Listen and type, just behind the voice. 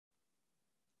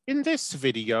In this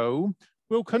video,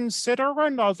 we'll consider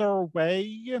another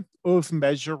way of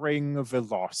measuring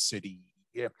velocity,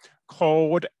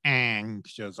 called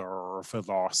angular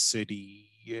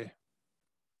velocity.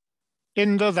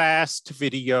 In the last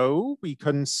video, we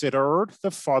considered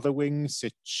the following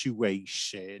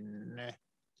situation.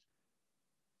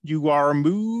 You are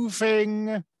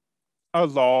moving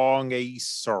along a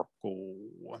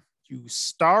circle. You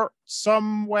start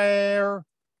somewhere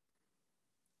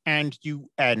and you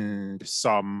end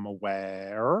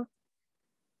somewhere,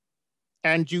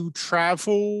 and you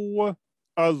travel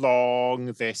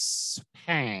along this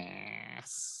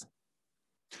path.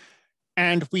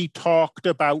 And we talked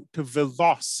about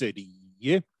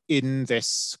velocity in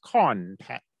this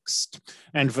context.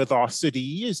 And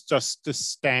velocity is just the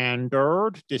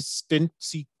standard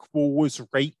distance equals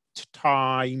rate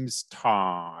times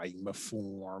time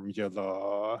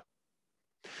formula.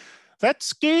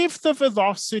 Let's give the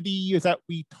velocity that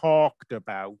we talked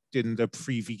about in the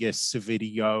previous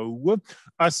video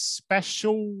a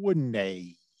special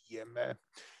name.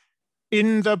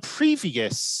 In the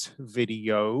previous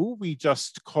video, we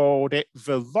just called it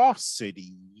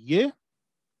velocity.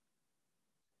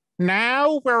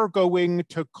 Now we're going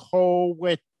to call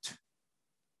it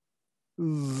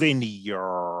linear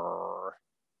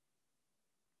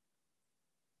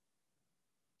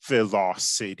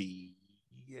velocity.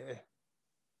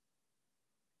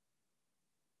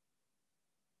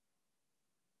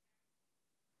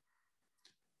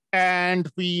 And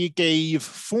we gave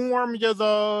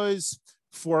formulas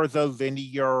for the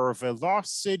linear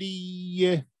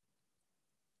velocity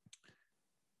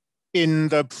in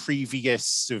the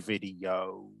previous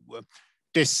video.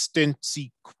 Distance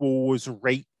equals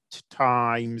rate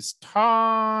times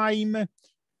time.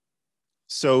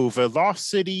 So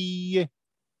velocity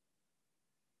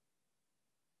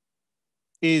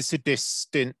is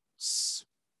distance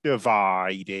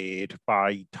divided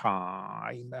by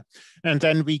time. And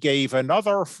then we gave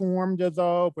another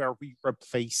formula where we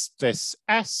replaced this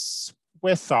S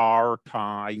with R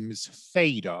times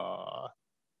theta.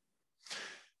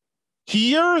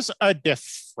 Here's a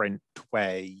different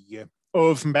way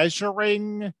of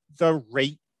measuring the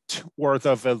rate or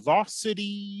the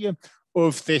velocity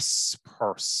of this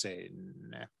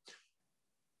person.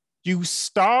 You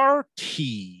start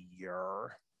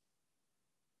here,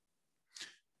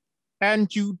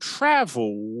 and you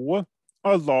travel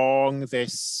along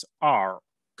this arc.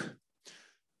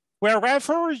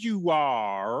 Wherever you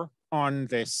are on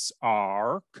this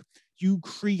arc, you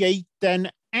create an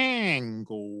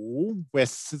angle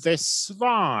with this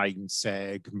line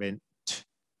segment.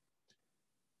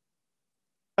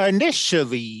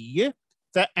 Initially,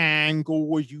 the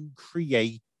angle you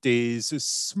create is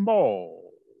small.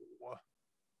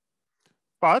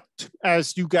 But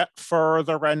as you get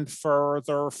further and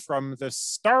further from the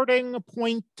starting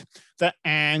point, the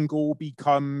angle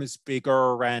becomes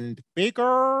bigger and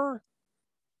bigger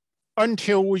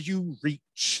until you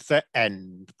reach the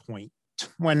end point,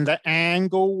 when the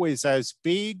angle is as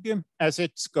big as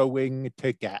it's going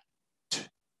to get.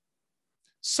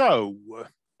 So,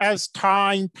 as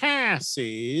time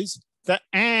passes, the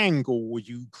angle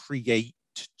you create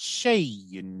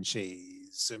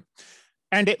changes.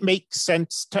 And it makes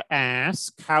sense to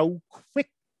ask how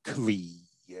quickly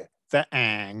the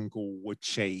angle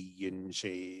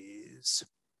changes.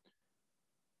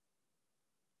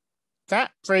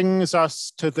 That brings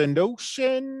us to the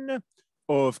notion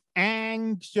of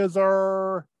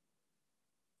angular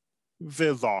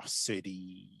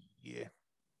velocity.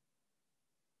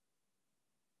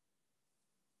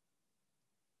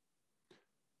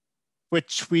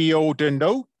 Which we'll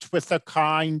denote with a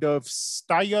kind of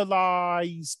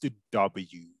stylized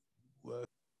W.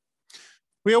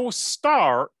 We'll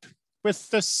start with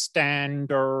the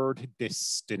standard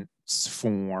distance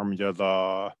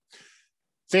formula.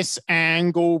 This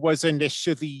angle was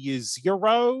initially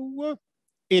 0.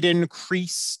 It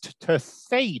increased to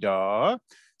theta,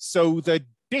 so the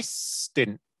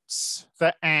distance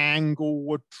the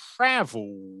angle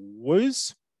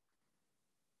travels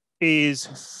is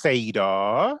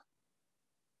theta,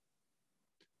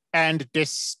 and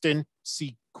distance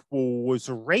equals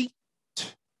rate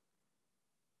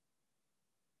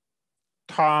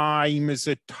times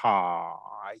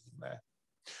time.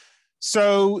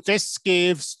 So this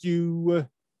gives you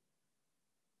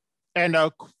an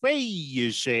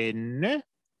equation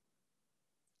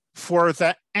for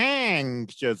the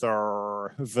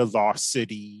angular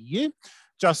velocity.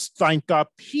 Just like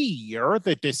up here,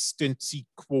 the distance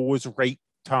equals rate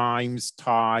times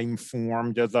time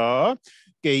formula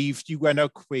gave you an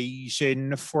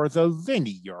equation for the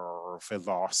linear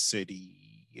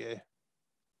velocity.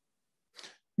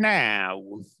 Now,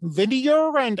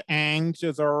 linear and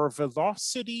angular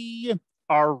velocity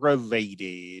are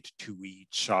related to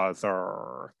each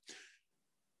other.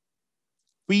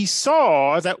 We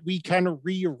saw that we can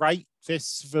rewrite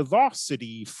this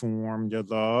velocity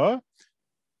formula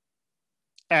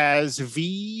as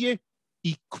v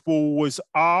equals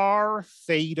r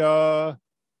theta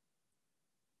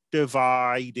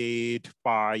divided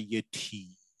by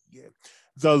t.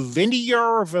 The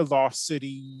linear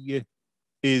velocity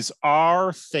is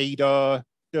r theta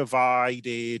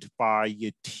divided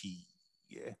by t.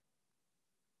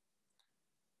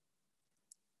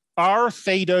 R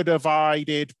theta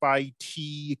divided by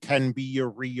t can be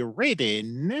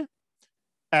rewritten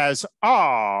as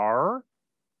r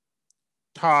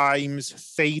times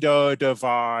theta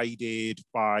divided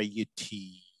by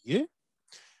t.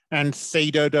 And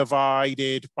theta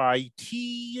divided by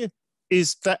t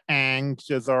is the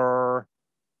angular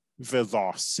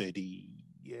velocity.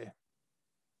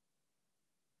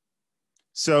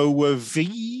 So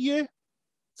v,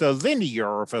 the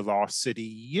linear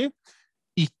velocity,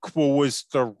 equals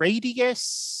the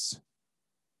radius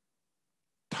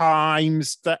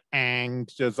times the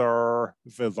angular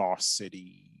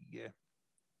velocity.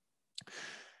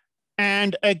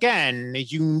 And again,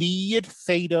 you need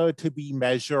theta to be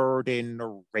measured in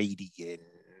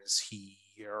radians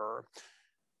here.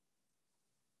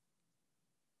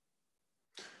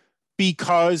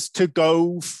 Because to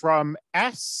go from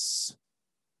S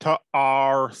to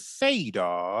r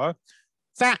theta,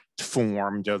 that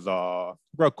formula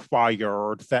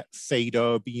required that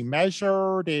theta be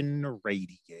measured in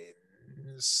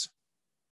radians.